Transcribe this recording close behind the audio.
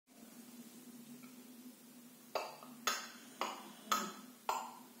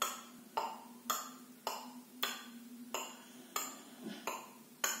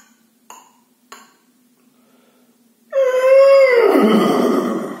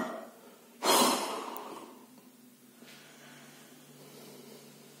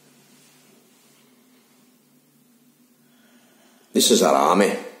This is our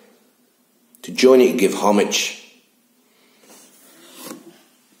army. To join you to give homage.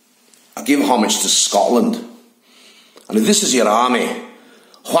 I give homage to Scotland. And if this is your army,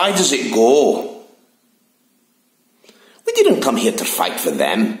 why does it go? We didn't come here to fight for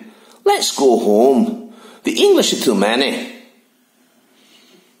them. Let's go home. The English are too many.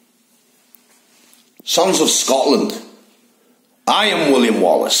 Sons of Scotland, I am William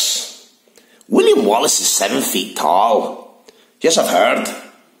Wallace. William Wallace is 7 feet tall. Yes, I've heard.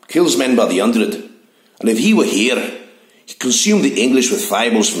 Kills men by the hundred. And if he were here, he'd consume the English with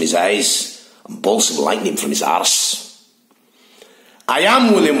fireballs from his eyes and bolts of lightning from his arse. I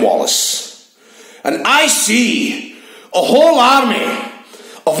am William Wallace, and I see a whole army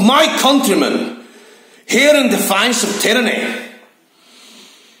of my countrymen here in defiance of tyranny.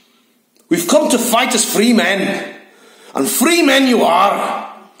 We've come to fight as free men, and free men you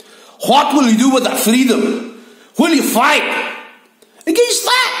are. What will you do with that freedom? Will you fight against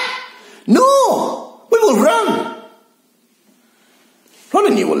that? No, we will run.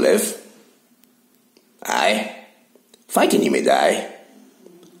 Running you will live. Aye, fighting you may die.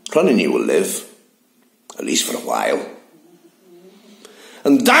 Running you will live, at least for a while.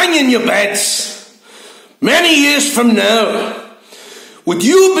 And dying in your beds, many years from now, would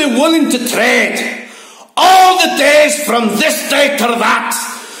you be willing to trade all the days from this day to that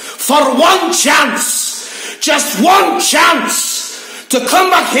for one chance, just one chance, to come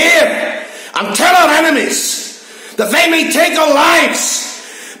back here and tell our enemies that they may take our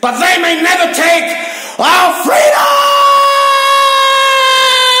lives, but they may never take our freedom?